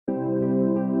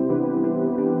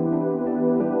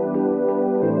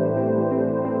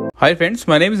Hi friends,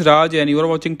 my name is Raj and you are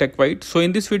watching Tech White. So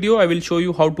in this video, I will show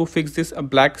you how to fix this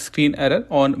black screen error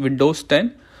on Windows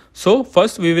 10. So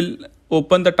first we will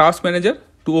open the task manager.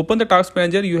 To open the task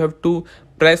manager, you have to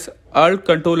press Alt,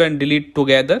 Control and Delete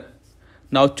together.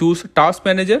 Now choose task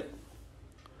manager.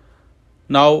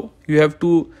 Now you have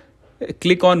to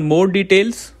click on more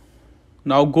details.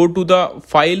 Now go to the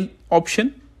file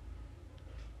option.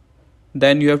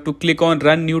 Then you have to click on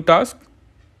run new task.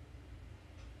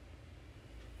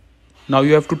 Now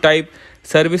you have to type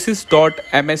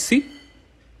services.msc.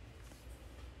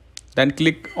 Then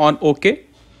click on OK.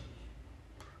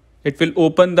 It will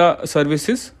open the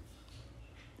services.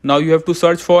 Now you have to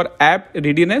search for app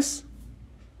readiness.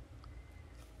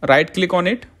 Right click on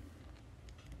it.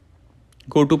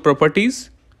 Go to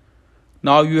properties.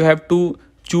 Now you have to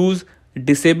choose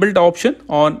disabled option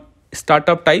on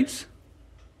startup types.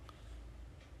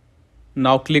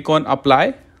 Now click on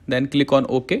apply. Then click on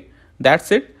OK.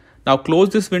 That's it. Now close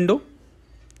this window.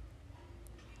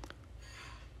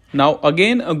 Now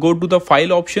again go to the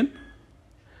file option.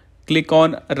 Click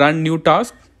on run new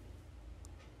task.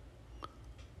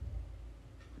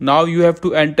 Now you have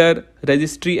to enter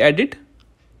registry edit.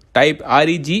 Type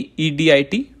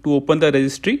regedit to open the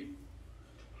registry.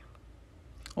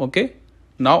 Okay.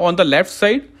 Now on the left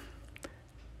side,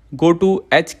 go to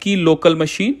H key local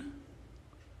machine.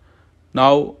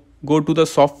 Now go to the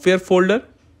software folder.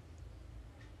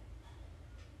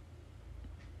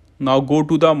 Now go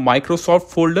to the Microsoft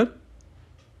folder.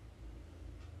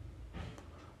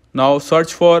 Now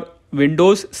search for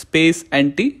Windows space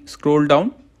NT. Scroll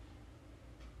down.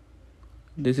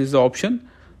 This is the option.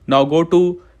 Now go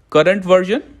to current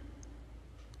version.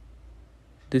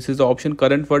 This is the option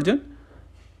current version.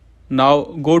 Now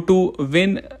go to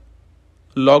Win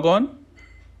logon.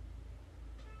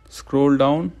 Scroll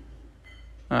down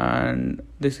and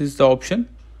this is the option.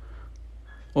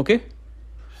 Okay.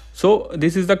 So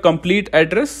this is the complete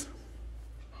address.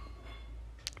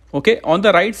 Okay, on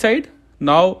the right side,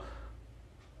 now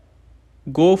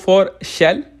go for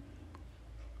shell.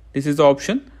 This is the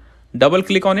option. Double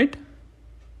click on it.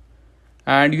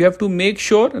 And you have to make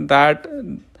sure that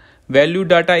value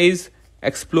data is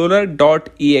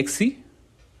explorer.exe.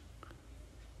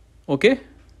 Okay.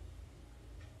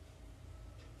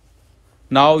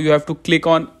 Now you have to click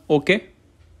on OK.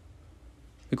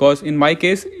 Because in my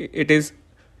case, it is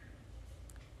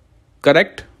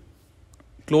correct.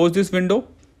 Close this window.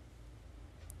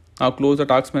 Now close the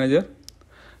task manager.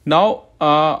 Now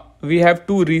we have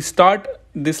to restart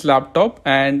this laptop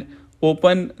and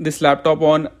open this laptop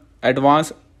on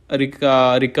advanced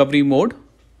recovery mode.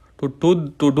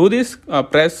 To do this,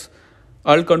 press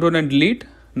Alt, Control and Delete.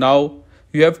 Now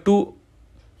you have to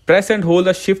press and hold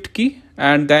the Shift key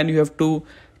and then you have to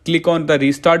click on the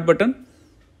restart button.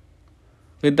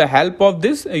 With the help of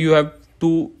this, you have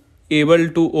to able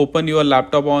to open your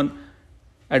laptop on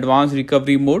advanced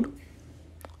recovery mode.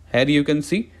 Here you can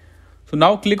see. So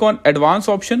now click on advanced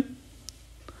option.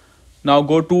 Now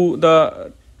go to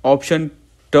the option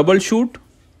Troubleshoot.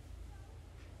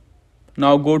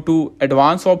 Now go to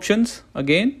advanced options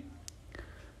again.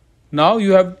 Now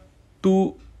you have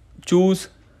to choose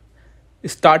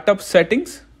startup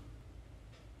settings.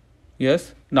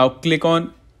 Yes. Now click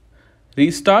on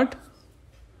restart.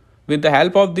 With the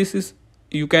help of this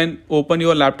you can open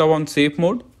your laptop on safe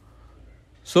mode.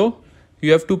 So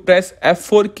you have to press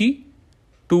F4 key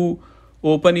to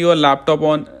open your laptop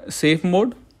on safe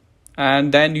mode,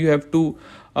 and then you have to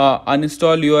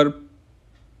uninstall your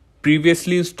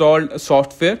previously installed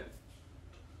software.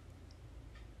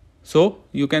 So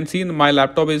you can see my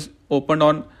laptop is opened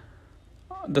on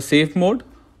the safe mode.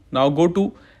 Now go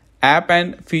to app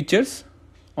and features.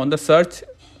 On the search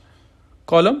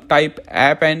column, type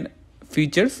app and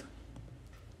features.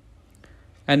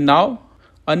 And now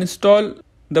uninstall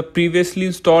the previously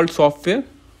installed software.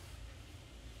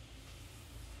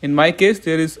 In my case,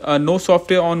 there is no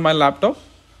software on my laptop.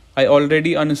 I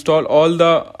already uninstalled all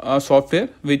the software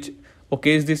which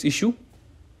occasions this issue.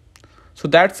 So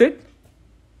that's it.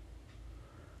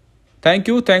 Thank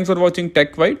you. Thanks for watching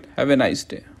Tech White. Have a nice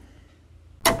day.